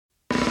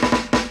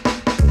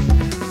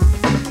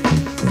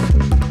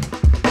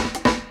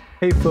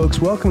Hey folks,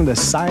 welcome to the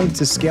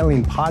Science of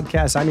Scaling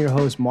podcast. I'm your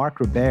host, Mark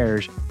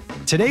Roberge.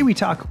 Today we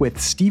talk with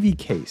Stevie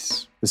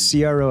Case,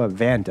 the CRO of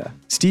Vanta.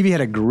 Stevie had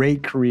a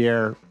great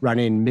career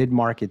running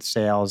mid-market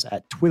sales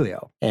at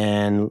Twilio.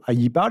 And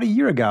about a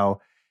year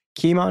ago,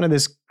 came onto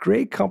this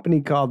great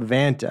company called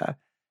Vanta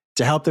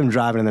to help them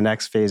drive into the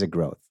next phase of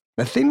growth.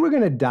 The thing we're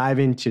going to dive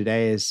into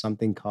today is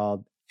something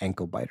called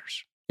ankle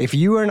biters. If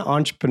you are an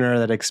entrepreneur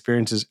that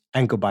experiences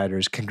ankle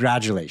biters,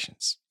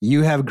 congratulations.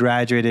 You have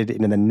graduated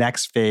into the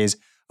next phase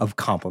of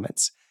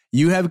compliments.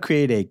 You have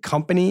created a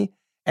company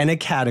and a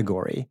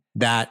category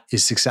that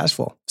is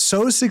successful.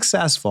 So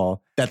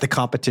successful that the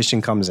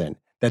competition comes in,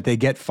 that they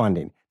get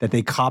funding, that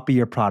they copy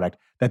your product,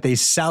 that they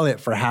sell it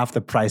for half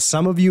the price.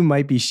 Some of you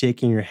might be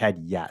shaking your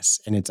head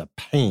yes, and it's a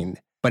pain,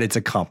 but it's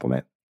a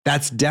compliment.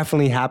 That's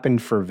definitely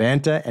happened for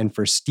Vanta and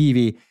for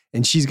Stevie,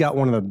 and she's got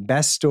one of the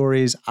best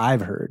stories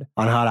I've heard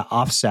on how to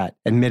offset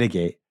and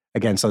mitigate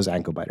against those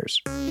ankle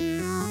biters.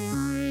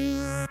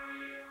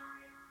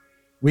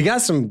 We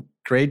got some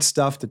great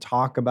stuff to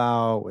talk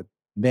about with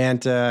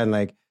Vanta.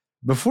 And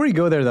before you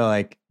go there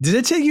though, did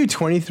it take you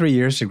 23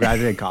 years to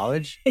graduate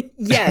college?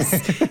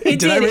 Yes, it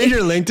did I read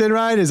your LinkedIn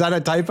right? Is that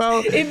a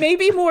typo? It may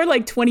be more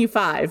like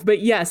 25, but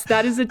yes,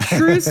 that is a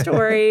true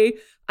story.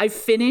 I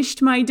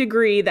finished my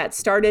degree that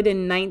started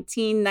in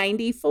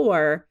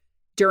 1994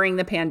 during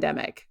the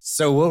pandemic.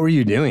 So what were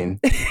you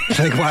doing?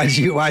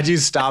 Why'd you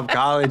stop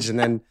college and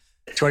then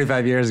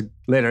 25 years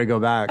later go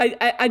back?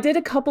 I did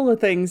a couple of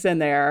things in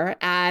there.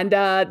 And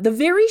the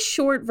very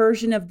short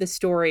version of the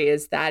story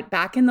is that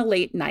back in the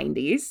late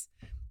 90s,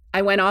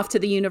 I went off to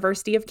the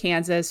University of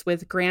Kansas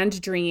with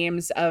grand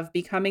dreams of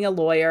becoming a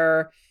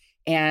lawyer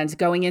and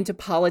going into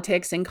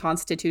politics and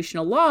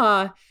constitutional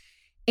law.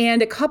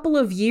 And a couple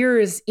of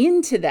years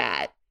into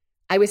that,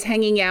 I was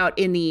hanging out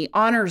in the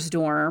honors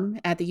dorm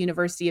at the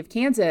University of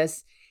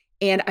Kansas,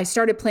 and I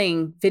started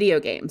playing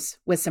video games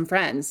with some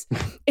friends.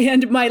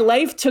 And my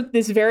life took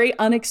this very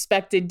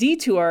unexpected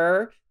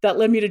detour that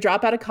led me to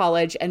drop out of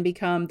college and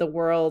become the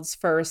world's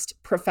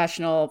first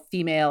professional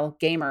female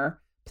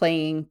gamer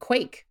playing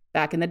Quake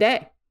back in the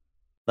day.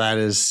 That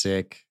is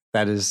sick.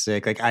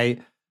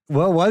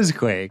 What was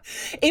Quake?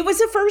 It was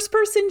a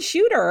first-person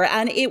shooter,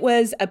 and it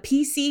was a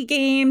PC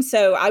game.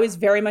 So I was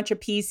very much a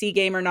PC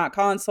gamer, not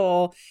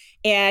console.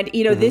 And,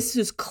 this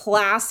was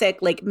classic,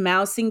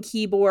 mouse and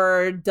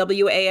keyboard,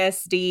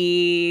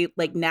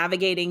 WASD,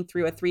 navigating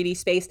through a 3D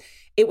space.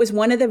 It was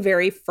one of the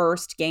very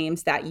first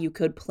games that you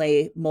could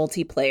play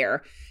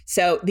multiplayer.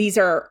 So these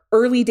are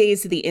early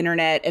days of the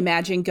internet.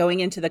 Imagine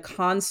going into the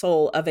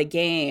console of a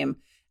game,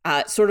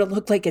 sort of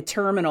looked like a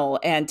terminal,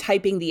 and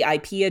typing the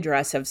IP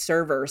address of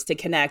servers to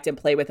connect and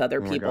play with other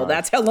people.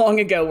 That's how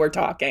long ago we're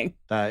talking.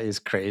 That is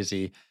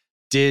crazy.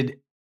 Did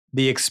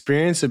the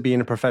experience of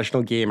being a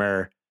professional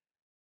gamer,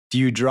 do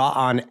you draw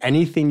on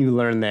anything you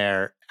learned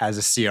there as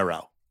a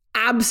CRO?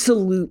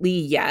 Absolutely,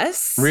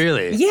 yes.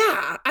 Really?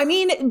 Yeah. I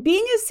mean,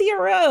 being a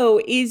CRO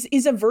is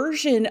a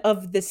version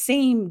of the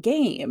same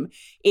game.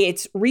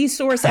 It's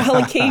resource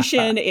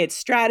allocation, it's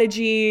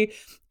strategy,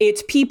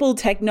 it's people,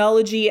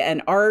 technology,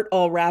 and art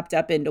all wrapped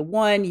up into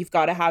one. You've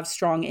got to have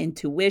strong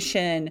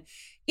intuition.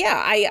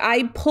 Yeah,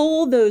 I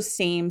pull those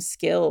same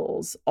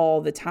skills all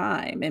the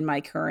time in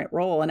my current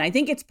role. And I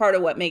think it's part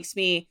of what makes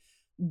me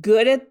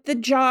good at the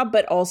job,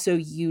 but also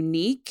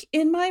unique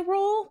in my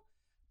role,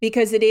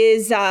 because it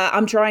is,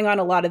 I'm drawing on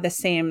a lot of the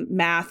same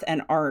math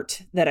and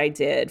art that I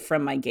did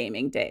from my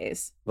gaming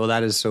days. Well,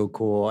 that is so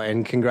cool.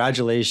 And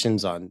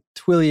congratulations on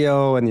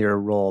Twilio and your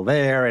role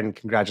there. And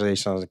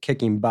congratulations on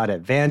kicking butt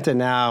at Vanta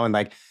now.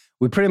 And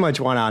we pretty much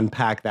want to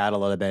unpack that a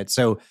little bit.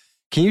 So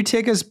can you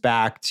take us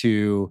back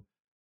to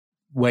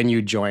when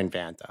you joined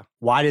Vanta?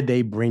 Why did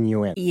they bring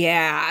you in?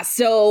 Yeah.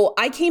 So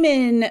I came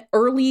in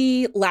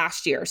early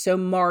last year, so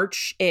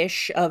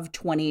March-ish of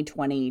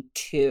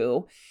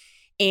 2022.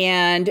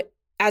 And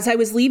as I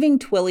was leaving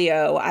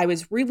Twilio, I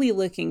was really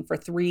looking for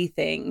three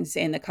things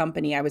in the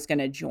company I was going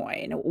to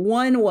join.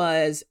 One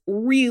was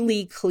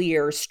really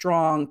clear,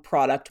 strong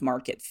product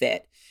market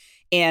fit.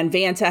 And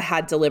Vanta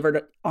had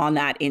delivered on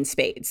that in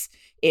spades.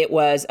 It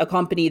was a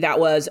company that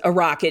was a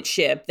rocket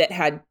ship that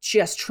had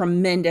just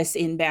tremendous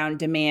inbound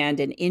demand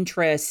and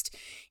interest.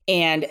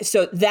 And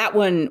so that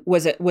one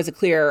was a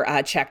clear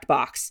checked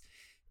box.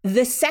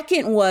 The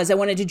second was I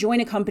wanted to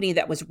join a company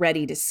that was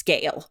ready to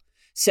scale.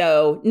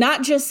 So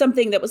not just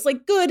something that was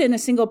good in a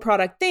single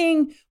product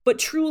thing, but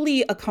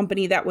truly a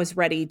company that was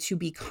ready to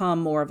become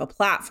more of a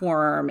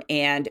platform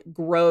and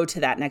grow to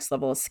that next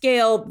level of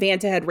scale.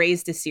 Vanta had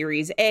raised a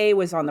Series A,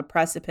 was on the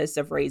precipice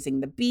of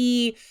raising the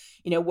B,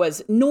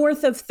 was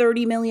north of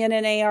 30 million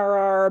in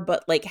ARR,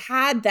 but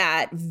had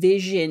that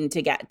vision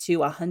to get to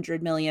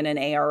 100 million in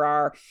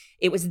ARR.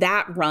 It was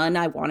that run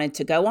I wanted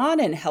to go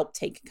on and help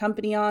take a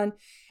company on.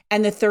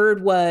 And the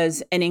third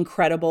was an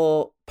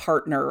incredible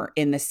partner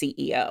in the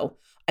CEO.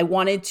 I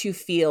wanted to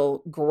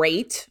feel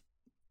great,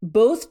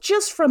 both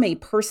just from a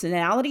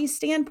personality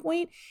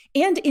standpoint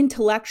and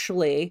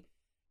intellectually,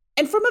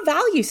 And from a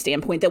value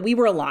standpoint, that we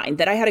were aligned,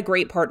 that I had a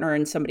great partner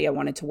and somebody I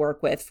wanted to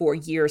work with for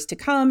years to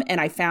come.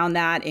 And I found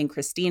that in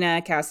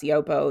Christina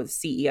Cassiopo, the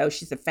CEO.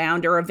 She's the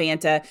founder of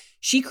Vanta.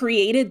 She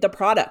created the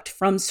product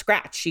from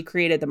scratch. She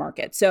created the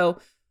market. So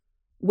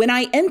when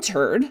I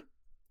entered,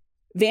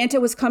 Vanta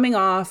was coming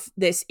off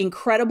this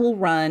incredible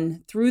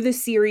run through the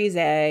Series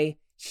A,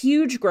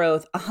 huge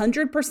growth,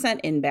 100%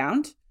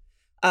 inbound,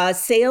 a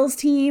sales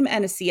team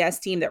and a CS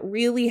team that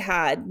really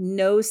had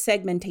no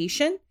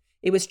segmentation.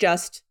 It was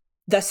just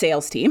the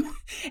sales team,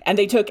 and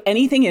they took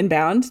anything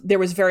inbound. There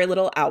was very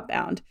little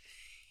outbound.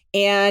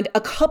 And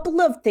a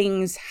couple of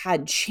things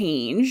had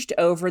changed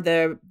over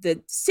the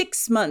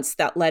 6 months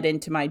that led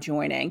into my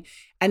joining.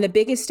 And the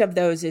biggest of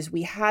those is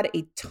we had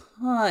a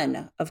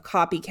ton of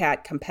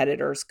copycat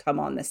competitors come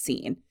on the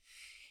scene.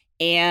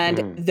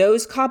 And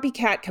those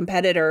copycat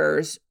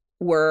competitors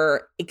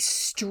were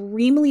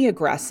extremely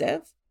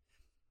aggressive.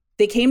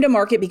 They came to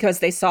market because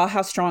they saw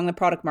how strong the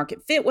product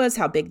market fit was,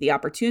 how big the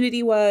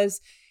opportunity was.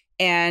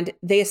 And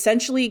they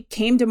essentially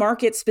came to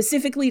market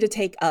specifically to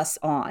take us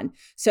on.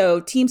 So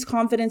team's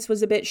confidence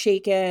was a bit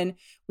shaken.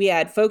 We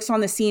had folks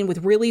on the scene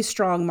with really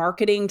strong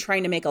marketing,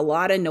 trying to make a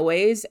lot of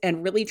noise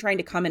and really trying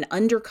to come and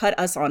undercut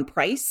us on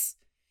price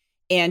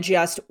and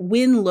just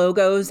win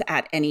logos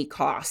at any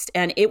cost.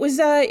 And it was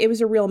a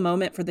real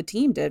moment for the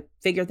team to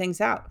figure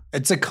things out.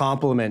 It's a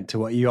compliment to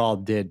what you all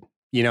did.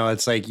 You know,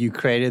 it's like you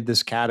created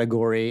this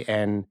category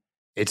and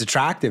it's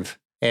attractive.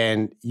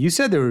 And you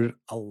said there were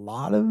a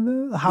lot of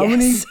them. How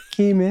many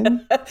came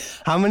in?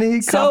 How many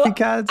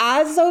copycats?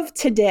 As of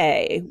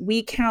today,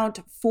 we count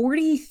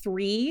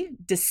 43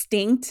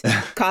 distinct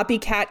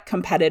copycat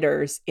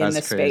competitors in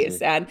the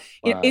space. And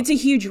it's a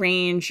huge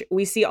range.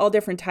 We see all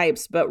different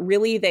types, but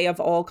really they have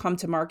all come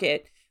to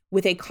market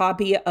with a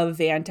copy of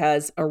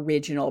Vanta's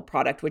original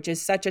product, which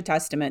is such a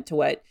testament to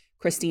what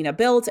Christina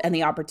built and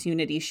the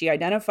opportunity she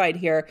identified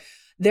here.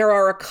 There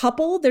are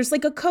there's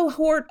like a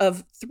cohort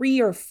of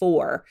 3 or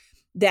 4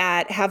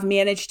 that have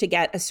managed to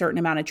get a certain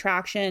amount of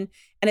traction.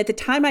 And at the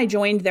time I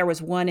joined, there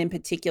was one in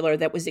particular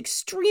that was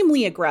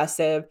extremely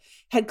aggressive,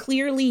 had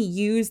clearly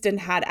used and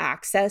had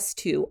access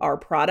to our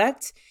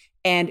product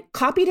and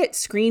copied it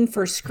screen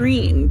for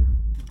screen.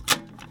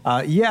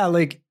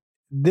 Like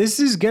this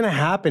is going to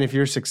happen if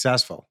you're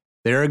successful.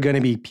 There are going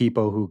to be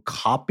people who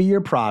copy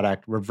your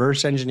product,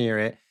 reverse engineer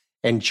it,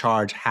 and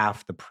charge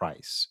half the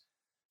price.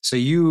 So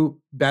you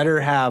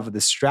better have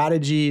the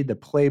strategy, the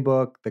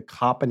playbook, the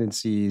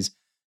competencies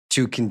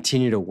to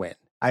continue to win.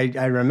 I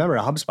remember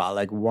at HubSpot,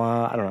 like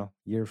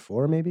year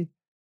 4 maybe.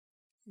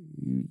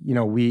 You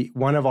know,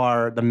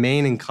 the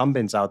main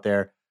incumbents out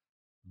there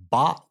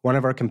bought one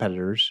of our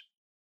competitors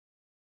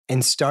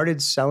and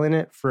started selling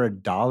it for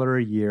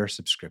 $1 a year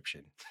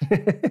subscription.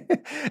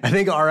 I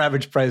think our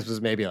average price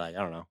was maybe like,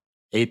 $8,000,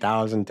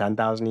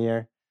 $10,000 a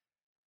year.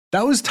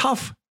 That was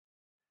tough.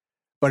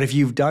 But if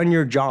you've done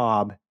your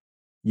job,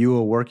 you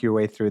will work your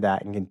way through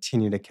that and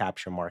continue to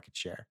capture market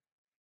share.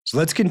 So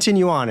let's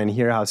continue on and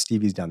hear how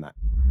Stevie's done that.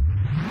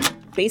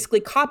 Basically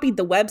copied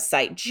the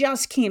website,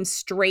 just came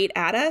straight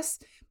at us.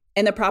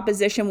 And the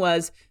proposition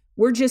was,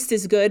 we're just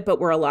as good, but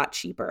we're a lot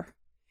cheaper.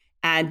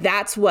 And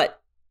that's what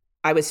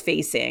I was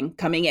facing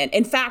coming in.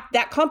 In fact,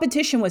 that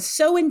competition was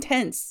so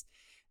intense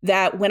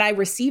that when I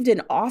received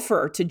an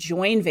offer to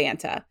join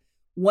Vanta,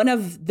 one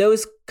of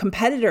those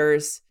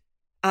competitors,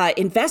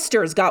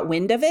 investors got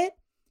wind of it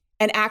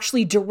and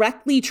actually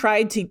directly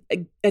tried to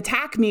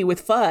attack me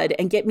with FUD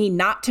and get me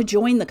not to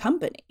join the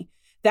company.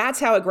 That's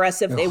how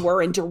aggressive they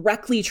were in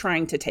directly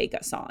trying to take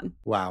us on.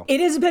 Wow.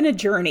 It has been a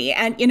journey.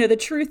 And, the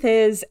truth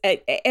is,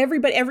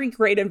 every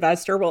great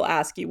investor will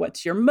ask you,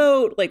 what's your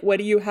moat? Like, what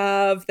do you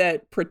have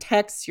that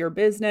protects your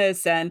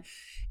business? And,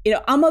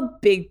 I'm a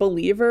big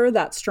believer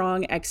that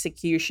strong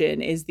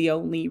execution is the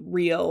only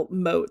real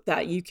moat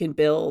that you can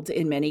build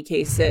in many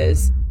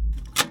cases.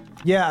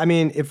 Yeah, I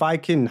mean, if I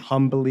can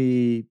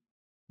humbly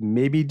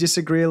maybe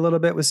disagree a little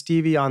bit with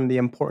Stevie on the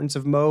importance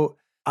of moat,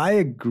 I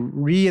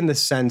agree in the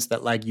sense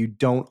that like you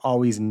don't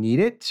always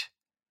need it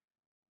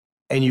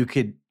and you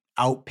could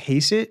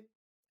outpace it.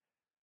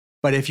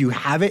 But if you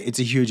have it, it's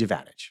a huge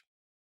advantage.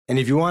 And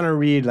if you want to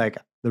read like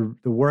the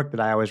work that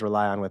I always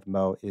rely on with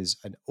Moat is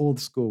an old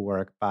school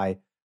work by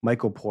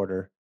Michael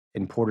Porter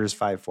in Porter's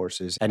 5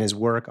 Forces and his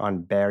work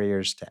on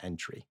barriers to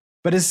entry.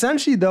 But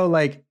essentially though,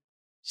 like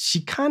she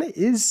kind of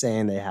is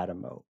saying they had a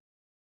moat.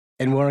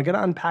 And we're going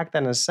to unpack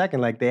that in a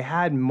second. Like they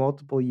had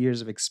multiple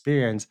years of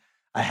experience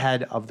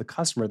ahead of the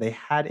customer. They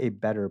had a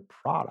better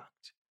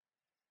product.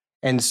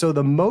 And so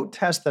the moat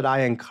test that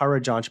I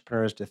encourage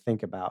entrepreneurs to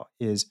think about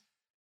is,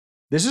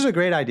 this is a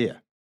great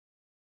idea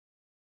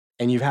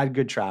and you've had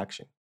good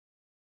traction.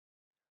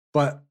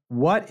 But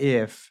what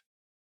if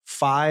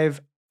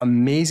 5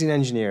 amazing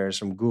engineers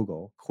from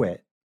Google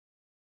quit,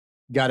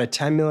 got a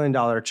 $10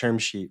 million term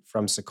sheet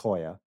from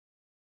Sequoia,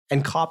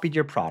 and copied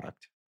your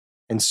product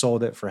and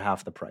sold it for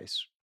half the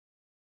price?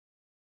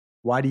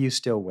 Why do you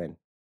still win?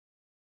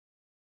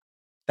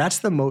 That's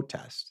the moat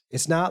test.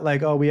 It's not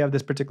like, oh, we have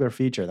this particular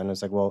feature. Then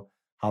it's like, well,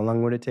 how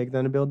long would it take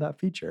them to build that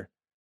feature?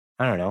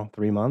 I don't know,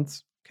 3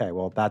 months. Okay,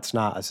 well, that's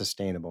not a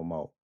sustainable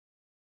moat.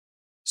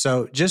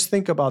 So just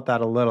think about that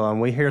a little.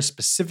 And we hear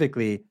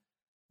specifically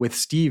with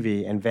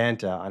Stevie and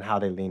Vanta on how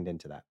they leaned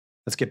into that.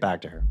 Let's get back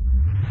to her.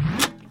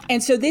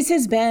 And so this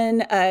has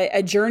been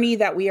a journey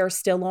that we are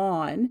still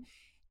on.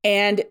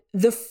 And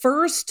the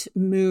first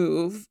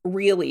move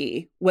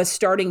really was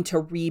starting to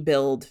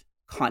rebuild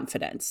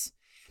confidence.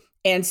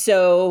 And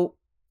so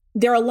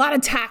there are a lot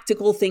of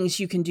tactical things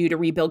you can do to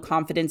rebuild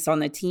confidence on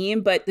the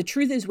team. But the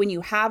truth is, when you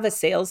have a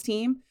sales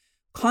team,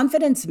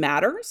 confidence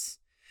matters.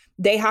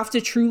 They have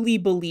to truly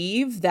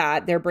believe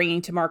that they're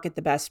bringing to market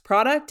the best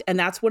product. And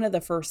that's one of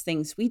the first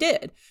things we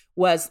did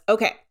was,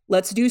 okay,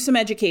 let's do some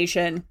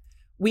education.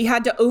 We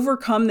had to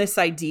overcome this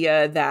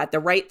idea that the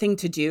right thing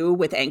to do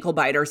with ankle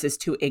biters is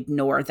to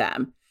ignore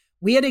them.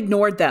 We had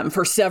ignored them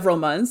for several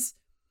months.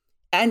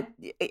 And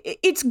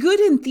it's good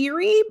in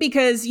theory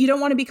because you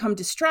don't want to become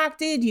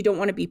distracted. You don't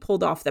want to be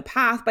pulled off the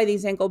path by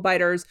these ankle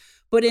biters.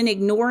 But in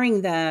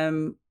ignoring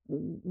them,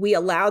 we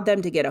allowed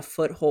them to get a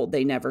foothold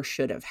they never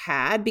should have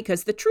had,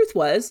 because the truth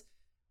was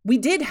we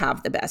did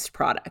have the best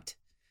product.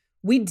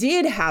 We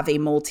did have a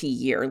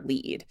multi-year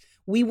lead.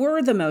 We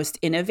were the most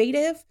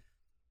innovative.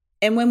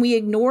 And when we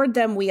ignored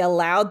them, we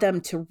allowed them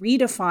to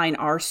redefine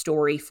our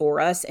story for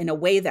us in a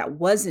way that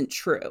wasn't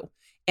true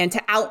and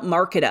to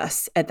outmarket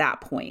us at that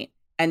point.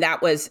 And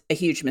that was a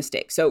huge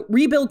mistake. So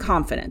rebuild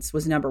confidence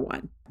was number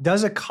one.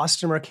 Does a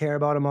customer care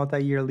about a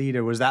multi-year lead,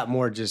 or was that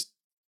more just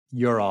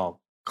you're all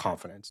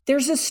confidence?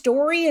 There's a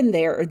story in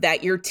there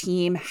that your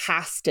team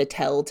has to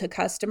tell to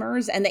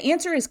customers. And the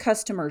answer is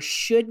customers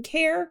should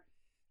care.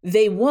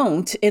 They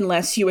won't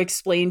unless you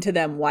explain to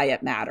them why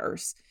it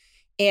matters.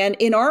 And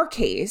in our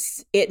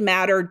case, it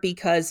mattered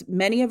because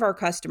many of our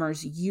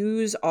customers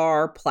use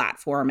our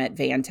platform at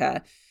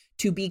Vanta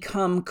to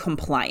become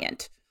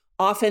compliant.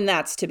 Often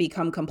that's to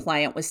become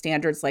compliant with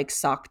standards like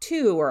SOC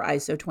 2 or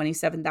ISO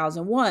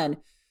 27001.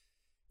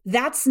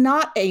 That's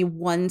not a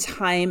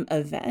one-time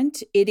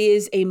event. It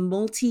is a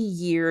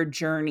multi-year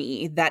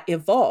journey that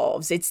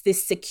evolves. It's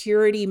this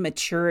security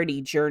maturity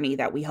journey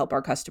that we help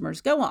our customers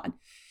go on.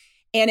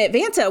 And at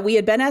Vanta, we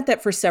had been at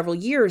that for several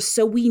years,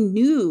 so we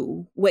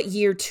knew what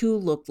year 2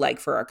 looked like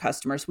for our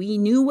customers. We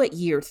knew what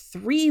year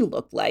 3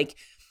 looked like,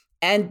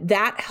 and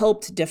that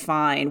helped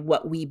define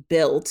what we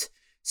built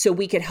so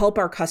we could help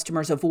our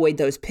customers avoid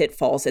those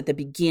pitfalls at the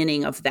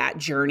beginning of that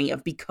journey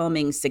of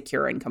becoming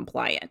secure and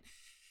compliant.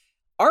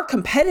 Our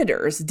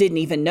competitors didn't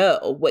even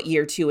know what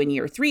year 2 and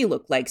year 3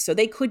 looked like, so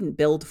they couldn't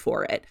build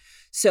for it.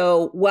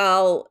 So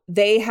while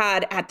they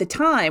had at the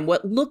time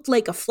what looked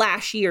like a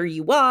flashier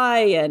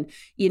UI and,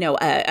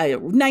 a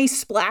nice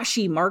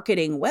splashy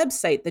marketing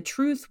website, the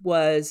truth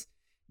was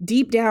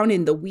deep down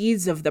in the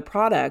weeds of the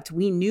product,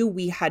 we knew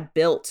we had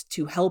built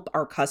to help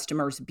our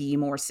customers be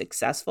more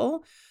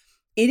successful.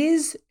 It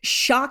is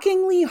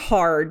shockingly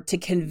hard to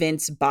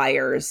convince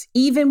buyers,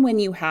 even when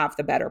you have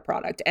the better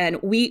product.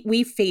 And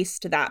we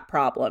faced that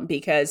problem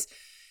because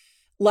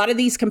a lot of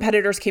these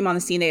competitors came on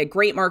the scene. They had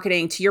great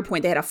marketing. To your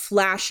point, they had a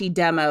flashy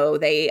demo.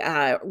 They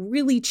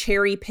really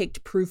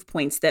cherry-picked proof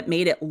points that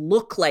made it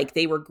look like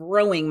they were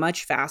growing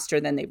much faster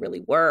than they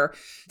really were.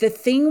 The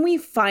thing we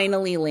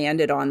finally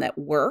landed on that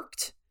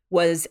worked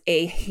was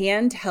a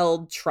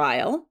handheld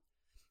trial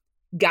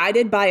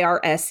guided by our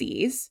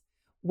SEs,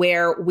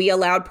 where we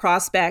allowed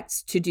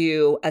prospects to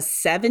do a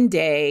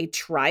 7-day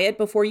try it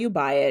before you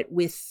buy it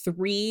with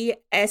 3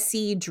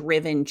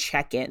 SE-driven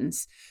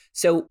check-ins.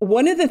 So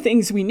one of the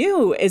things we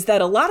knew is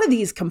that a lot of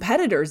these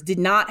competitors did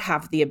not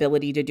have the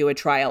ability to do a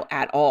trial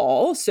at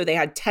all. So they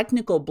had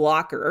technical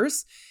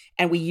blockers.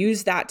 And we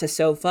used that to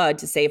sow FUD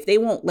to say, if they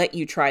won't let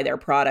you try their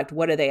product,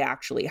 what are they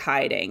actually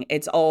hiding?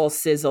 It's all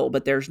sizzle,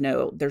 but there's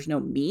no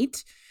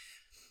meat.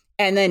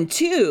 And then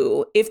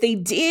 2, if they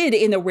did,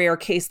 in the rare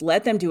case,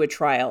 let them do a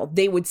trial,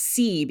 they would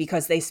see,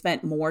 because they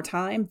spent more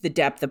time, the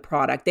depth of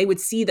product. They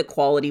would see the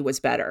quality was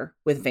better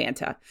with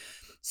Vanta.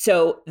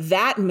 So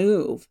that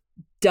move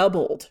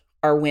doubled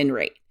our win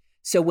rate.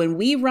 So when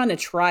we run a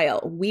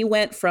trial, we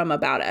went from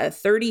about a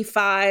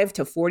 35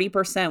 to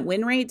 40%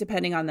 win rate,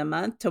 depending on the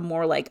month, to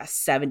more like a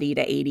 70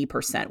 to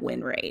 80%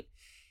 win rate.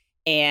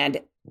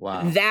 And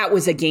wow, that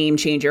was a game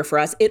changer for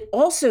us. It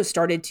also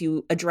started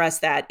to address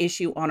that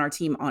issue on our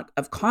team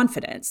of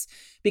confidence,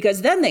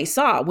 because then they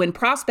saw when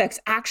prospects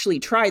actually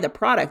try the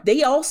product,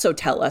 they also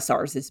tell us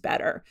ours is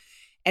better.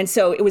 And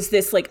so it was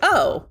this like,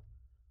 oh,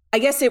 I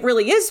guess it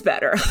really is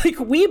better. Like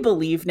we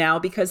believe now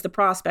because the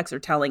prospects are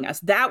telling us.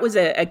 That was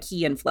a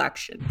key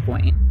inflection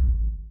point.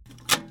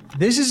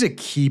 This is a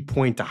key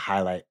point to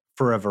highlight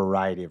for a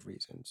variety of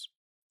reasons.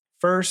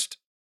 First,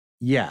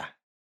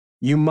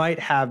 you might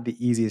have the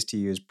easiest to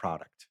use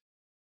product.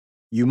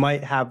 You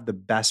might have the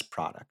best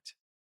product,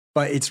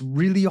 but it's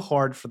really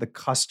hard for the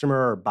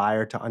customer or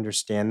buyer to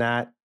understand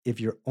that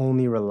if you're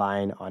only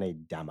relying on a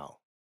demo.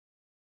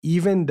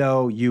 Even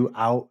though you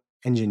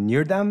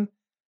out-engineered them,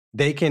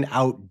 they can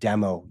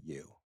out-demo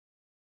you.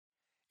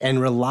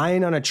 And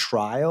relying on a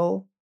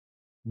trial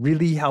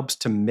really helps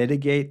to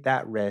mitigate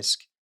that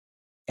risk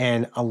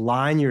and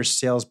align your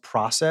sales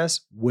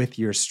process with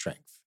your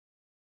strength,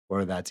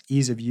 whether that's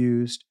ease of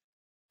use,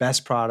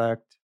 best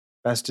product,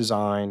 best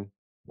design,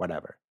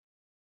 whatever.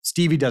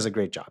 Stevie does a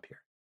great job here.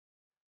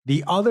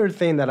 The other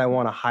thing that I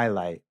want to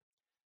highlight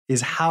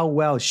is how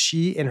well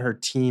she and her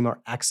team are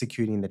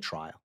executing the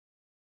trial.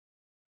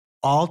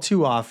 All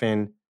too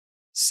often,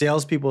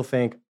 salespeople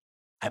think,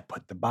 I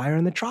put the buyer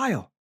in the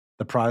trial.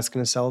 The product's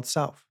going to sell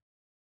itself.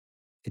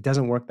 It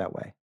doesn't work that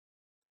way.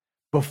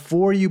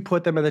 Before you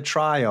put them in the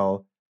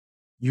trial,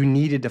 you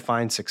need to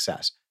define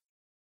success.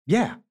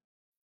 Yeah,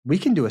 we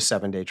can do a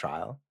 7-day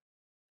trial,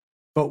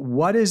 but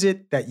what is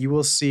it that you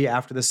will see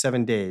after the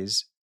 7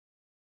 days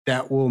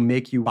that will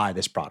make you buy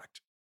this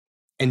product?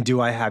 And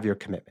do I have your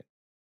commitment?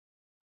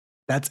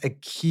 That's a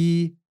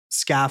key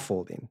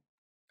scaffolding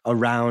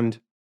around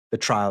the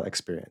trial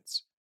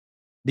experience.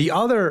 The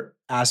other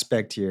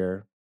aspect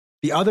here,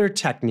 the other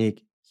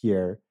technique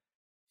here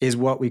is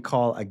what we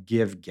call a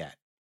give-get,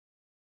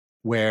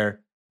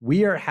 where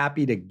we are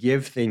happy to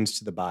give things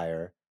to the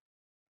buyer,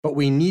 but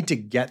we need to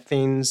get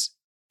things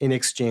in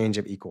exchange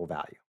of equal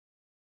value.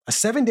 A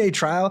 7-day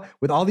trial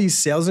with all these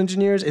sales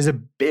engineers is a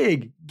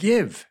big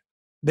give.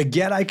 The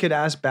get I could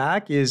ask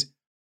back is,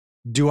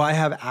 do I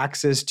have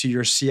access to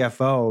your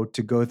CFO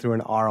to go through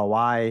an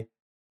ROI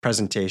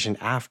presentation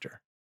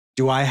after?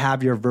 Do I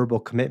have your verbal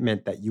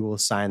commitment that you will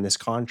sign this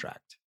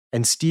contract?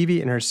 And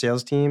Stevie and her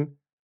sales team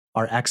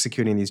are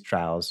executing these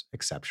trials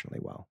exceptionally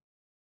well.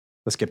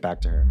 Let's get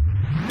back to her.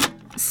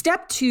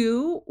 Step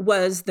 2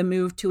 was the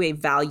move to a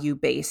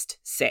value-based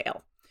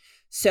sale.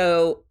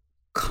 So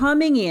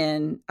coming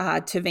in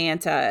to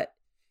Vanta,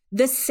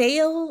 the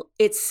sale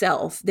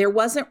itself, there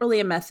wasn't really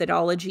a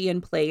methodology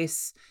in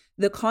place.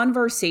 The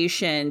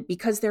conversation,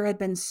 because there had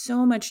been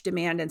so much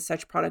demand and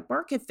such product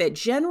market fit,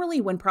 generally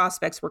when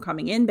prospects were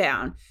coming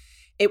inbound,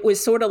 it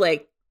was sort of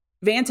like,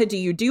 Vanta, do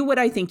you do what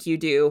I think you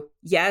do?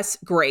 Yes,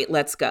 great,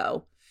 let's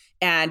go.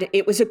 And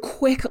it was a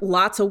quick,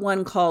 lots of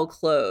one-call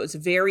close,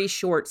 very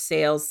short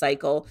sales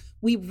cycle.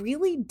 We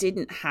really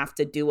didn't have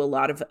to do a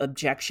lot of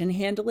objection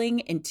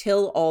handling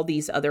until all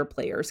these other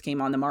players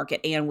came on the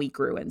market and we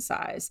grew in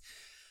size.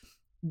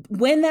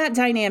 When that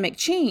dynamic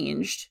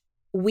changed,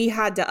 we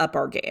had to up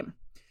our game.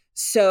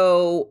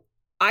 So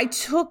I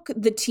took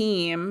the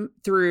team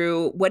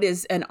through what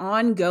is an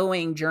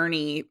ongoing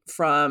journey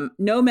from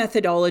no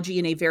methodology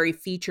and a very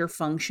feature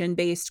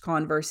function-based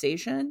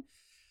conversation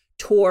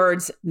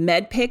towards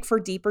MedPick for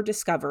deeper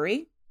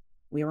discovery.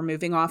 We were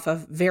moving off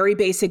of very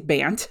basic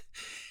BANT.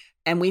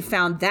 And we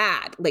found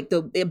that like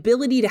the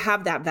ability to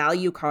have that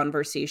value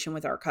conversation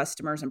with our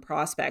customers and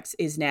prospects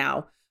is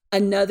now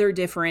another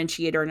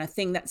differentiator and a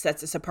thing that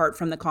sets us apart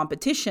from the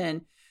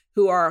competition,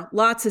 who are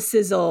lots of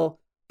sizzle,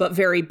 but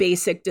very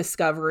basic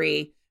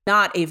discovery,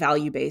 not a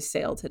value-based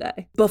sale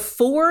today.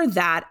 Before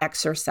that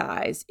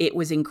exercise, it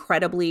was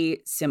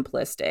incredibly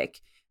simplistic.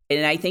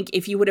 And I think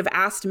if you would have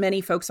asked many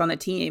folks on the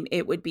team,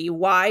 it would be,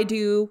 why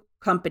do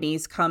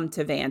companies come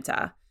to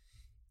Vanta?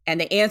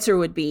 And the answer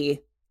would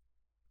be,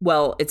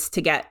 well, it's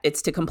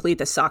to complete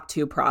the SOC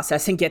 2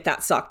 process and get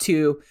that SOC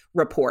 2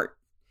 report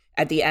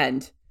at the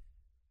end.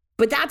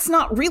 But that's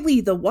not really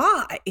the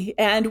why.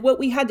 And what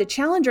we had to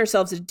challenge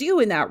ourselves to do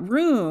in that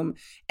room,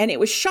 and it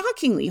was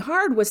shockingly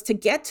hard, was to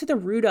get to the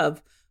root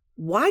of,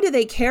 why do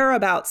they care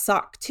about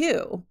SOC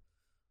 2?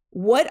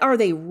 What are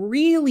they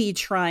really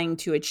trying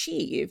to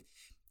achieve?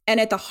 And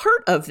at the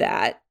heart of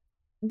that,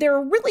 there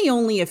are really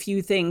only a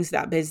few things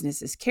that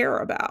businesses care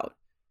about: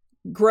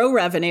 grow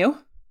revenue,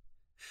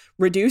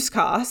 reduce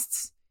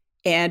costs,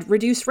 and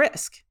reduce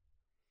risk.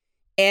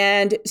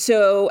 And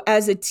so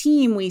as a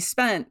team, we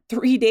spent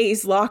 3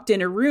 days locked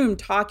in a room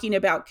talking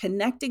about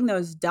connecting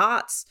those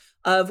dots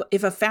of,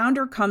 if a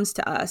founder comes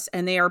to us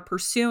and they are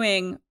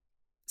pursuing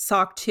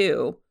SOC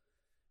 2,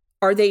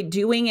 are they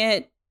doing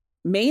it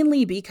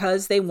mainly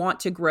because they want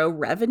to grow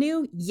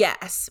revenue?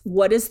 Yes.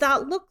 What does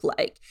that look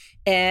like?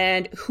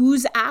 And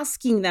who's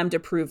asking them to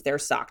prove they're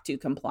SOC 2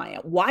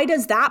 compliant? Why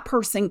does that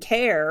person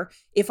care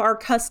if our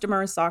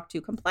customer is SOC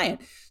 2 compliant?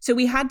 So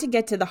we had to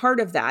get to the heart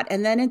of that.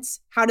 And then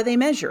it's, how do they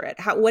measure it?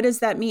 What does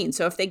that mean?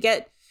 So if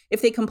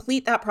they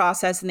complete that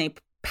process and they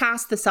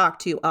pass the SOC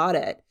 2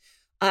 audit,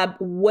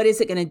 what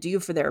is it going to do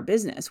for their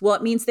business? Well,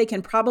 it means they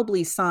can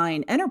probably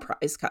sign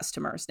enterprise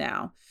customers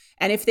now.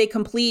 And if they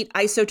complete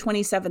ISO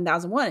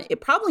 27001,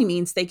 it probably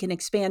means they can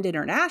expand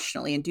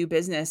internationally and do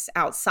business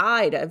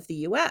outside of the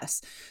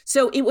US.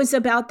 So it was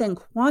about then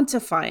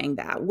quantifying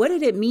that. What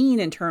did it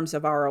mean in terms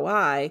of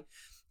ROI?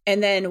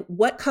 And then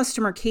what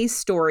customer case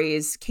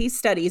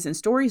studies and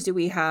stories do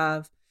we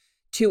have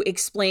to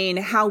explain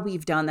how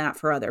we've done that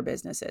for other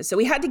businesses? So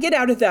we had to get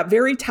out of that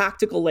very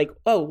tactical, like,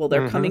 oh, well,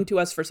 they're coming to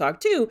us for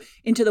SOC 2,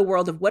 into the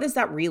world of, what does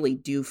that really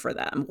do for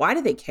them? Why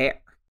do they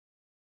care?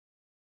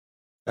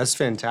 That's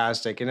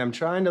fantastic. And I'm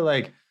trying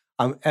to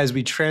as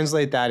we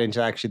translate that into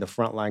actually the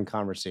frontline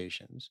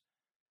conversations,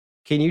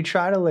 can you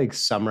try to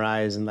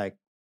summarize and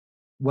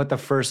what the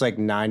first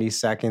 90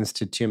 seconds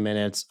to 2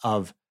 minutes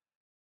of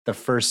the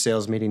first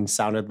sales meeting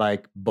sounded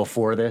like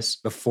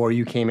before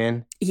you came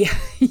in? Yeah.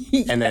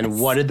 And then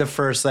what did the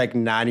first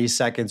 90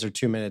 seconds or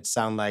 2 minutes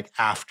sound like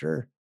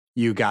after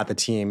you got the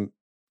team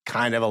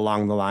kind of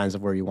along the lines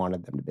of where you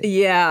wanted them to be.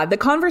 Yeah. The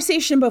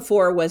conversation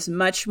before was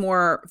much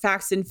more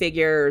facts and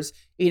figures.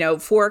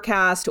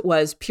 Forecast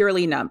was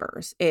purely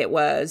numbers. It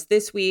was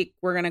this week,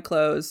 we're going to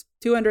close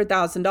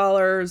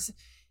 $200,000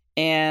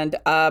 and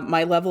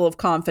my level of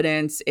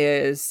confidence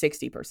is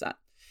 60%.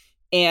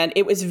 And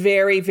it was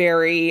very,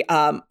 very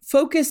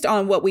focused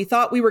on what we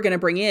thought we were going to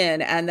bring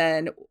in. And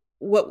then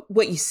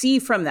what you see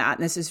from that,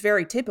 and this is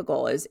very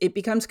typical, is it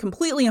becomes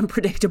completely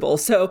unpredictable.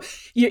 So,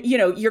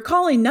 you're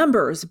calling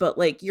numbers, but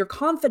like your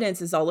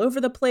confidence is all over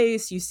the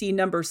place. You see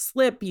numbers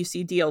slip, you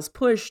see deals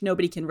push.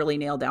 Nobody can really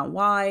nail down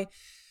why.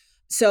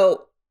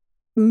 So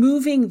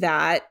moving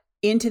that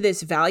into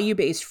this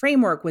value-based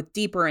framework with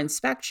deeper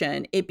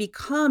inspection, it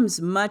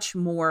becomes much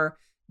more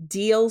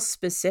deal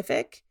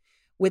specific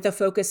with a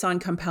focus on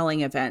compelling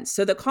events.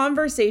 So the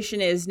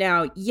conversation is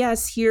now,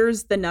 yes,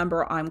 here's the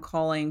number I'm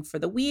calling for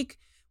the week.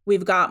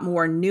 We've got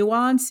more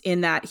nuance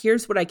in that.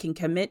 Here's what I can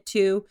commit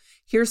to.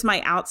 Here's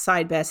my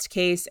outside best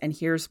case, and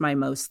here's my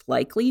most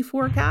likely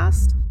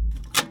forecast.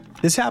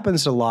 This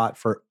happens a lot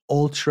for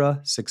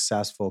ultra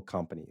successful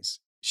companies.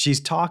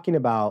 She's talking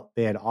about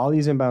they had all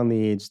these inbound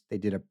leads. They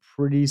did a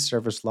pretty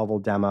surface level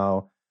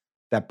demo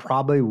that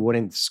probably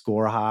wouldn't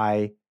score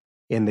high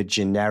in the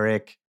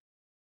generic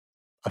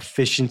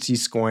efficiency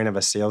scoring of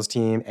a sales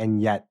team,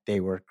 and yet they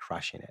were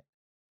crushing it.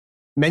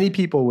 Many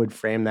people would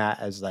frame that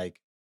as like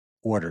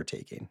order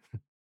taking.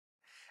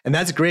 And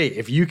that's great.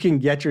 If you can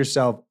get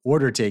yourself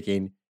order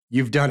taking,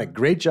 you've done a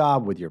great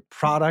job with your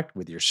product,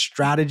 with your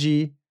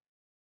strategy.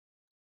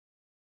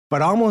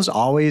 But almost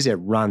always it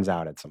runs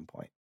out at some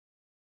point.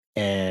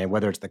 And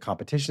whether it's the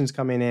competition's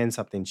coming in,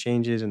 something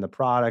changes in the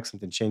product,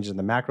 something changes in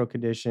the macro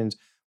conditions,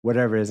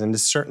 whatever it is. And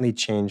this certainly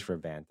changed for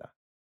Vanta.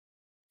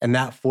 And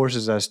that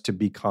forces us to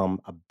become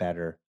a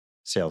better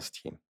sales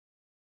team.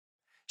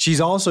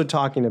 She's also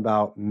talking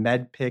about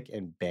MedPick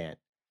and BANT.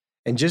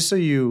 And just so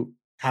you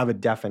have a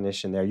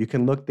definition there, you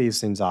can look these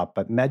things up,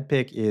 but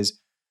MedPick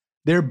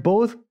they're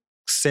both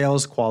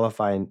sales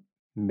qualifying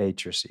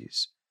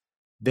matrices.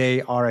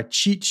 They are a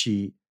cheat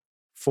sheet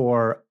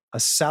for a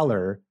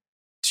seller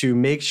to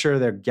make sure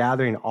they're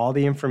gathering all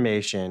the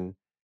information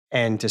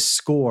and to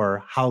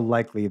score how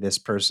likely this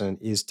person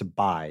is to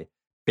buy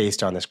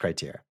based on this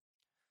criteria.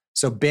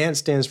 So BANT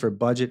stands for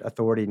budget,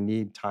 authority,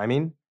 need,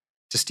 timing.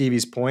 To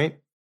Stevie's point,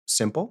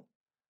 simple.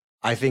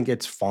 I think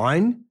it's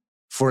fine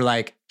for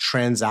like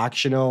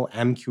transactional,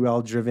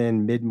 MQL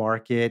driven,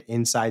 mid-market,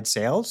 inside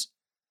sales.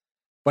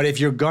 But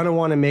if you're going to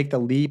want to make the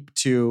leap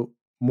to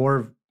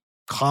more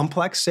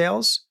complex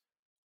sales,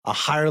 a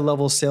higher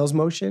level sales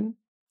motion,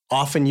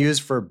 often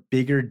used for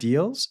bigger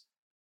deals,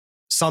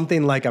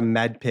 something like a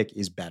MedPick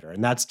is better.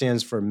 And that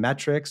stands for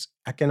metrics,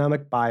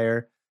 economic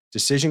buyer,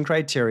 decision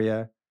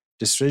criteria,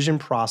 decision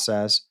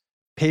process,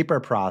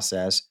 paper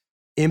process,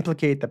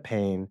 implicate the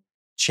pain,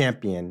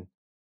 champion,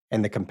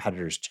 and the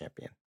competitor's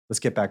champion. Let's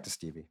get back to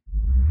Stevie.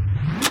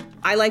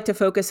 I like to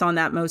focus on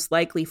that most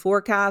likely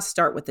forecast,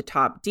 start with the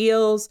top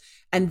deals.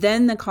 And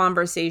then the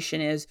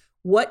conversation is,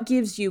 what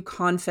gives you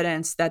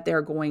confidence that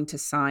they're going to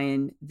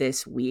sign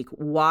this week?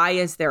 Why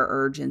is there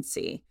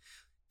urgency?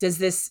 Does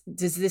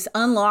this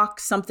unlock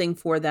something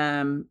for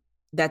them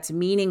that's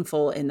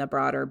meaningful in the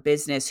broader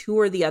business? Who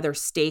are the other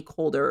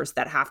stakeholders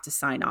that have to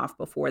sign off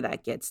before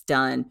that gets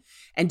done?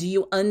 And do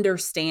you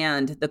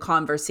understand the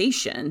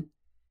conversation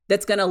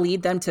that's going to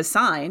lead them to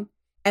sign?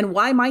 And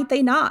why might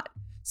they not?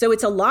 So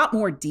it's a lot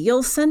more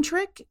deal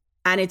centric,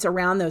 and it's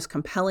around those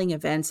compelling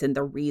events and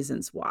the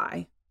reasons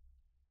why.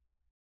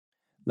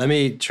 Let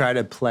me try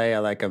to play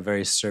like a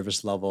very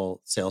service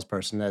level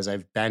salesperson, as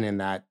I've been in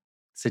that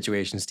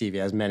situation,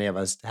 Stevie, as many of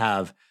us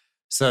have.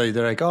 So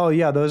they're like, oh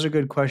yeah, those are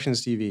good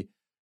questions, Stevie.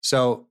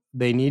 So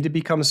they need to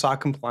become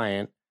SOC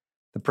compliant.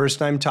 The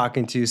person I'm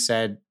talking to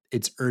said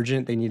it's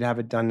urgent. They need to have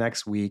it done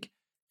next week.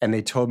 And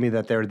they told me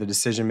that they're the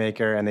decision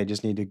maker and they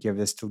just need to give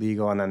this to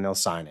legal and then they'll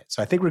sign it.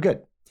 So I think we're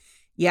good.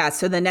 Yeah.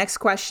 So the next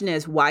question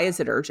is, why is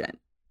it urgent?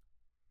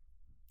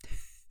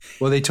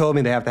 Well, they told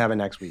me they have to have it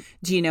next week.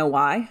 Do you know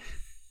why?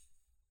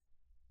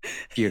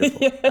 Beautiful.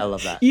 Yeah. I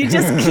love that. You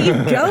just keep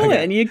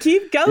going. You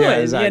keep going, yeah,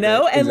 exactly. And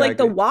exactly. Like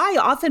the why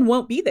often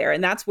won't be there.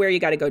 And that's where you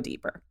got to go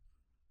deeper.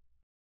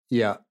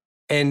 Yeah.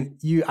 And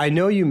I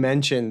know you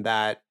mentioned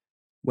that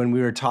when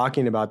we were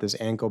talking about this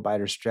ankle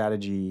biter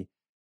strategy,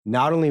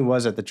 not only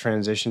was it the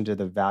transition to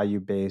the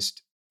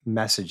value-based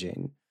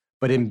messaging,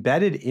 but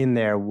embedded in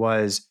there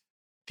was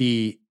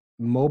the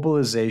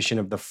mobilization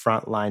of the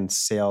frontline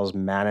sales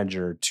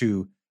manager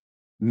to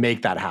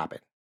make that happen.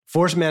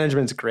 Force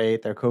management's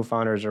great. Their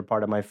co-founders are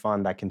part of my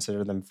fund. I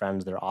consider them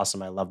friends. They're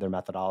awesome. I love their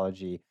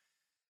methodology.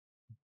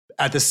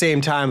 At the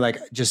same time, like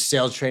just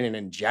sales training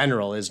in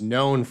general is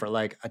known for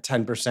like a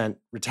 10%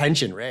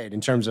 retention rate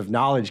in terms of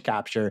knowledge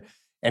capture.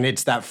 And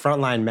it's that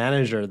frontline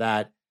manager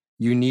that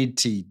you need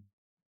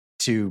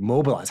to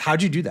mobilize.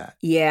 How'd you do that?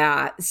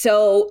 Yeah.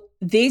 So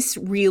this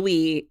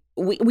really,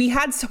 we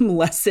had some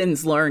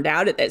lessons learned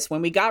out of this.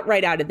 When we got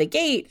right out of the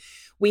gate,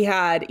 we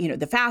had,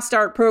 the Fast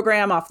Start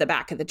program off the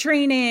back of the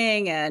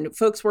training and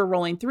folks were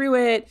rolling through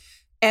it.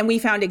 And we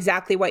found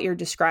exactly what you're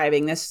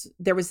describing.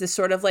 There was this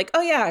sort of like,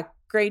 oh yeah,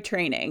 great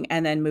training,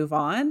 and then move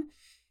on.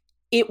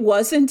 It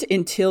wasn't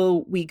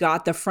until we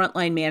got the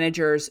frontline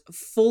managers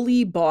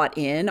fully bought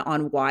in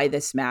on why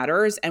this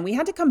matters. And we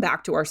had to come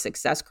back to our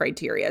success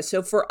criteria.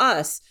 So for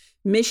us,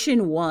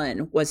 mission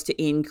one was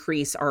to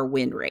increase our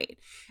win rate.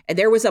 And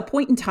there was a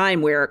point in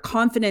time where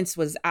confidence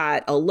was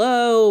at a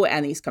low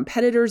and these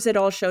competitors had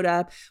all showed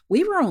up.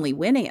 We were only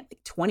winning at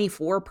like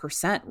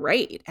 24%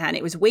 rate. And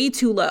it was way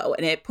too low.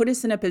 And it put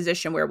us in a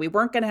position where we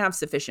weren't going to have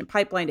sufficient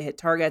pipeline to hit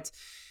targets.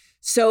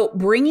 So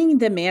bringing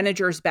the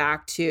managers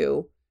back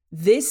to,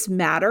 this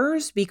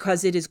matters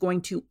because it is going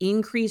to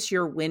increase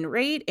your win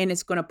rate and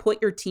it's going to put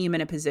your team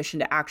in a position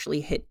to actually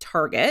hit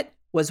target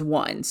was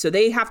one. So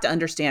they have to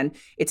understand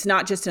it's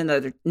not just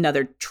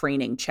another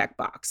training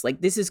checkbox. Like,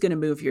 this is going to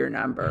move your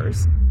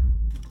numbers.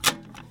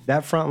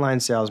 That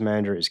frontline sales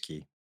manager is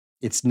key.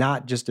 It's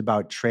not just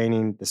about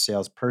training the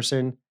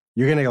salesperson.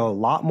 You're going to get a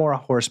lot more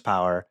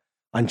horsepower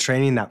on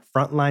training that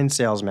frontline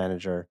sales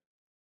manager,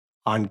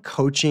 on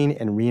coaching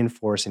and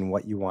reinforcing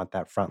what you want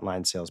that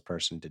frontline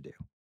salesperson to do.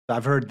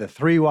 I've heard the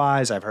 3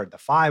 whys, I've heard the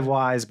 5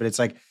 whys, but it's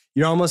like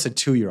you're almost a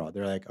 2-year-old.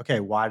 They're like, okay,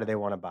 why do they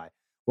want to buy?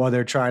 Well,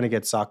 they're trying to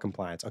get SOC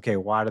compliance. Okay,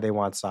 why do they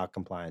want SOC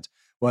compliance?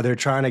 Well, they're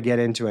trying to get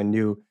into a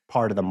new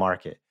part of the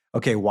market.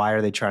 Okay, why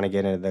are they trying to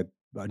get into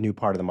a new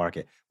part of the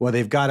market? Well,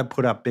 they've got to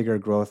put up bigger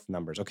growth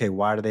numbers. Okay,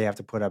 why do they have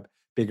to put up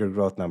bigger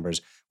growth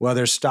numbers? Well,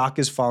 their stock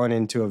is falling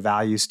into a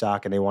value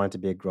stock and they want it to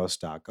be a growth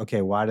stock.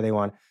 Okay, why do they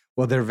want?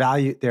 Well,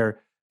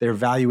 their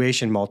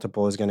valuation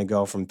multiple is going to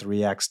go from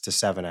 3x to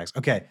 7x.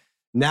 Okay.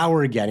 Now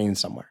we're getting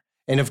somewhere.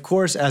 And of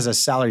course, as a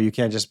seller, you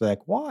can't just be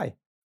like, why?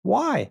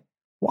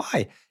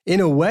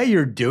 In a way,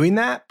 you're doing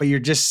that, but you're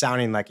just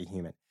sounding like a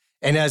human.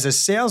 And as a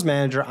sales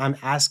manager, I'm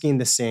asking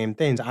the same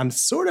things. I'm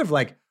sort of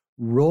like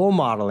role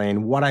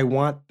modeling what I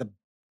want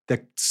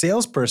the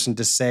salesperson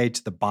to say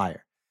to the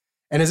buyer.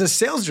 And as a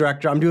sales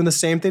director, I'm doing the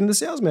same thing to the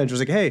sales manager. It's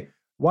like, hey,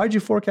 why'd you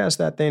forecast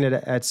that thing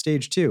at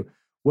stage 2?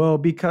 Well,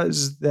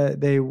 because they're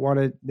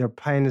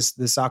paying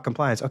the SOC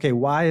compliance. Okay,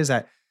 why is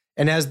that?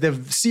 And as the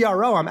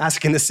CRO, I'm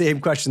asking the same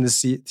question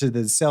to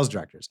the sales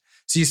directors.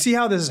 So you see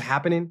how this is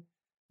happening?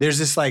 There's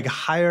this like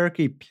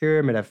hierarchy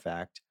pyramid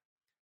effect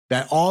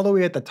that all the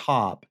way at the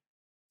top,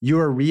 you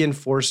are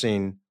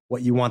reinforcing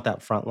what you want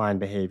that frontline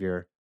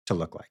behavior to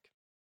look like.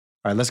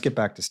 All right, let's get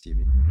back to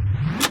Stevie.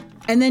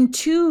 And then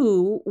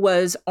 2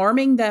 was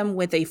arming them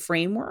with a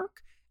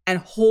framework and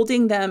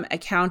holding them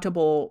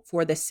accountable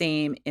for the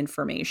same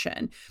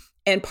information.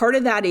 And part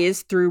of that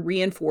is through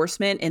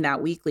reinforcement in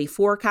that weekly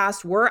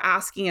forecast. We're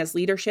asking as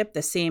leadership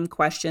the same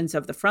questions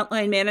of the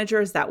frontline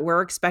managers that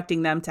we're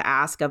expecting them to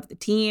ask of the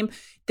team.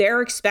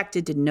 They're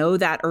expected to know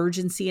that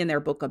urgency in their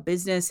book of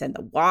business and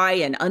the why,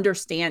 and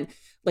understand,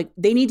 like,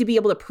 they need to be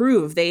able to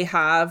prove they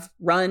have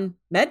run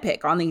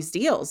MedPick on these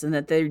deals and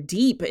that they're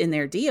deep in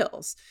their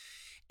deals.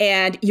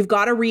 And you've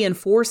got to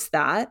reinforce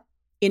that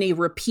in a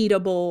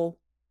repeatable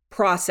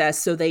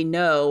process so they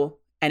know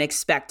and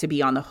expect to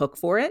be on the hook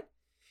for it.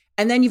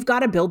 And then you've got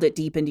to build it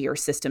deep into your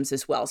systems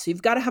as well. So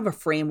you've got to have a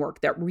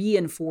framework that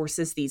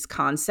reinforces these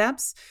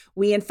concepts.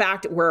 We, in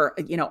fact, we're,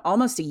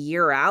 almost a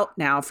year out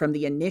now from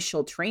the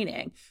initial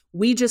training.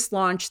 We just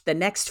launched the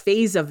next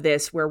phase of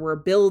this where we're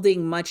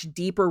building much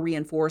deeper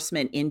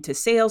reinforcement into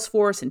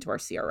Salesforce, into our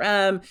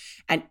CRM,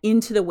 and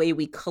into the way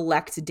we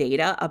collect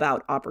data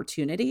about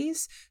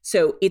opportunities.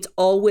 So it's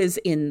always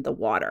in the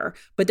water.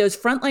 But those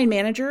frontline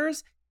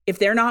managers, if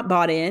they're not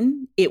bought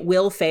in, it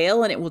will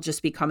fail and it will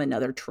just become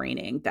another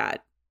training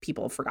that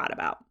people forgot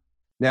about.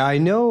 Now, I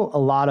know a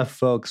lot of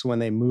folks, when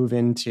they move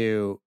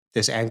into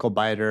this ankle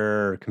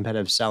biter or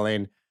competitive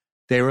selling,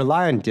 they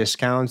rely on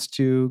discounts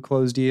to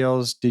close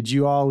deals. Did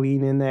you all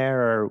lean in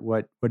there,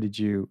 or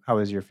how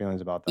was your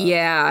feelings about that?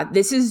 Yeah,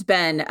 this has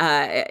been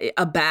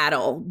a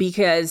battle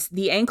because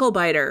the ankle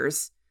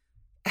biters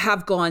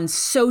have gone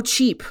so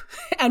cheap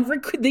and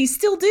they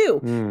still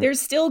do. They're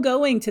still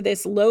going to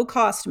this low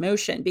cost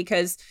motion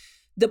because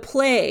the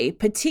play,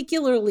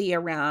 particularly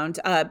around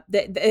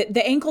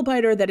the ankle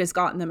biter that has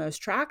gotten the most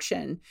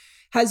traction,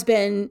 has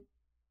been,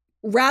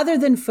 rather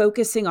than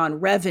focusing on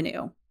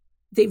revenue,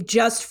 they've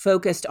just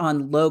focused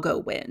on logo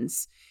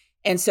wins.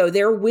 And so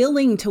they're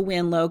willing to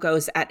win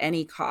logos at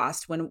any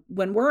cost when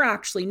we're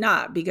actually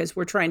not, because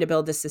we're trying to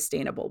build a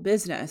sustainable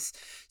business.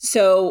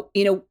 So,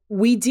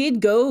 we did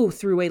go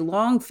through a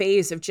long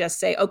phase of just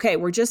say, okay,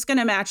 we're just going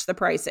to match the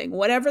pricing.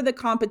 Whatever the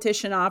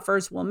competition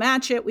offers, we'll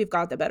match it. We've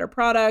got the better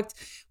product.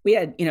 We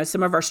had,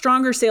 some of our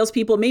stronger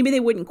salespeople, maybe they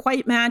wouldn't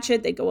quite match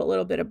it. They'd go a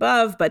little bit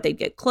above, but they'd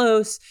get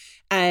close.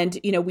 And,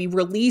 we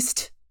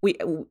released,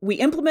 we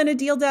implemented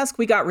Deal Desk.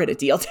 We got rid of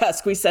Deal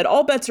Desk. We said,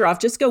 all bets are off.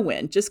 Just go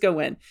win.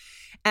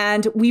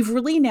 And we've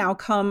really now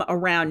come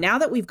around. Now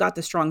that we've got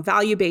the strong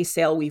value-based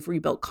sale, we've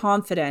rebuilt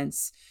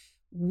confidence.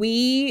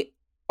 We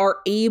are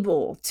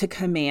able to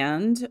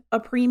command a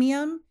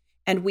premium,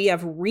 and we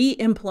have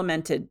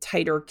re-implemented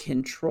tighter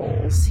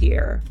controls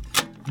here.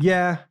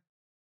 Yeah.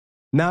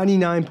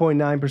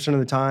 99.9% of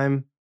the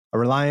time, a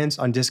reliance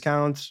on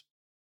discounts,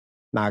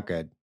 not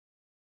good.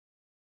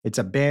 It's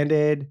a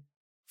Band-Aid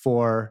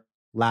for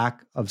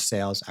lack of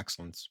sales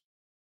excellence.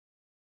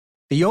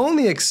 The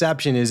only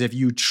exception is if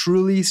you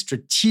truly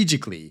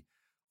strategically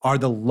are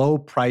the low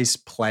price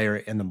player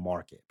in the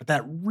market, but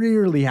that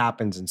rarely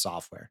happens in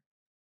software.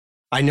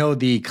 I know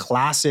the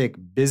classic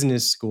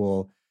business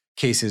school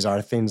cases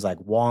are things like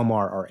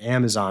Walmart or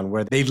Amazon,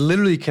 where they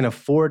literally can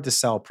afford to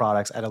sell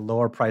products at a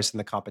lower price than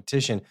the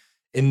competition.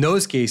 In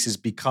those cases,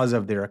 because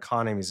of their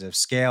economies of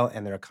scale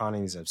and their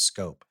economies of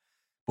scope.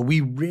 But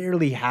we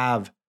rarely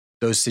have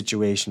those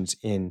situations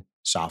in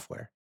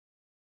software.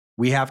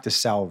 We have to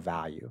sell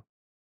value.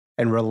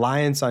 And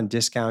reliance on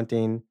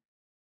discounting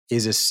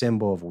is a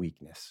symbol of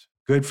weakness.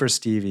 Good for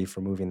Stevie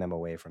for moving them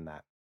away from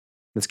that.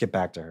 Let's get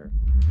back to her.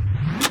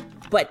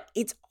 But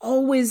it's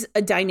always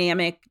a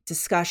dynamic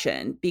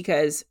discussion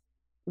because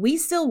we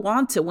still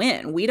want to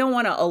win. We don't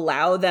want to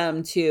allow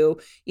them to,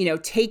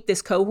 take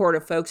this cohort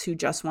of folks who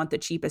just want the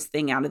cheapest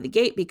thing out of the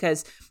gate,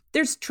 because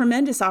there's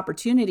tremendous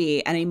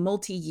opportunity and a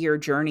multi-year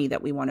journey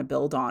that we want to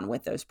build on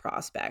with those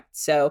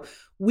prospects. So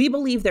we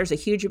believe there's a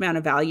huge amount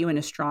of value and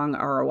a strong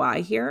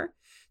ROI here.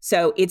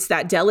 So it's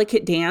that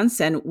delicate dance,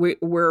 and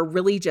we're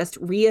really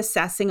just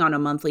reassessing on a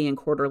monthly and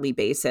quarterly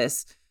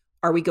basis.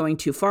 Are we going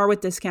too far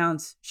with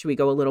discounts? Should we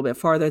go a little bit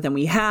farther than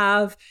we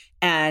have?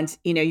 And,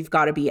 you've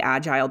got to be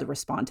agile to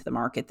respond to the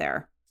market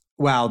there.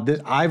 Wow,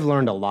 I've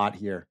learned a lot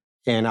here.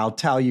 And I'll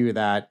tell you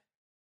that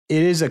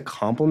it is a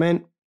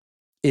compliment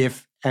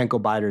if ankle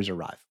biters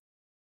arrive.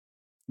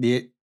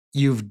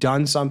 You've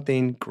done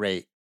something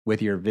great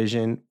with your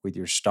vision, with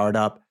your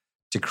startup,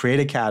 to create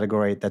a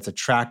category that's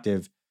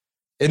attractive,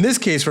 in this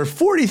case, for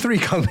 43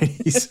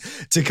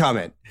 companies to come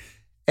in.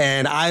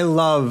 And I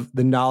love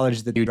the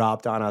knowledge that you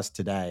dropped on us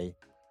today,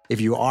 if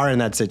you are in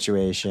that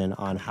situation,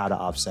 on how to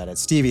offset it.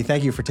 Stevie,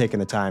 thank you for taking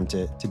the time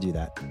to do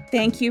that.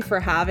 Thank you for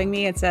having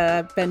me. It's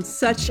been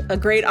such a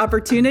great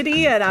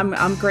opportunity, and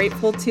I'm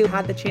grateful to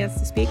have the chance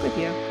to speak with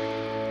you.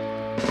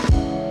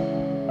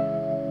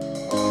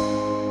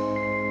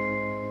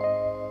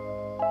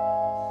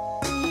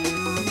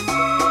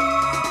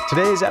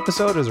 Today's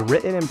episode was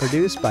written and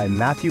produced by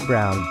Matthew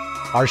Brown.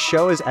 Our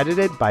show is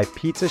edited by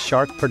Pizza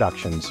Shark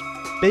Productions.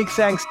 Big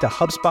thanks to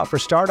HubSpot for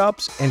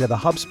Startups and to the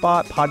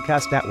HubSpot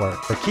Podcast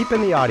Network for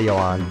keeping the audio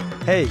on.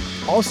 Hey,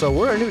 also,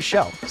 we're a new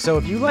show, so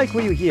if you like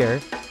what you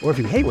hear, or if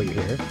you hate what you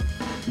hear,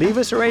 leave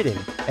us a rating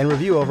and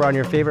review over on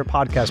your favorite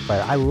podcast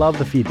player. I love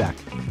the feedback.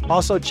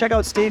 Also, check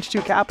out Stage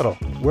 2 Capital.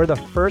 We're the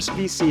first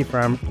VC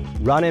firm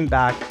run and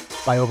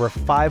backed by over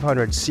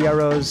 500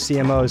 CROs,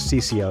 CMOs,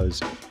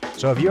 CCOs.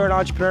 So if you're an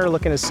entrepreneur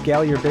looking to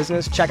scale your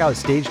business, check out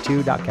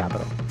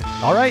stage2.capital.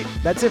 All right,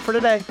 that's it for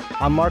today.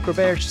 I'm Mark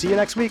Robert. See you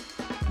next week.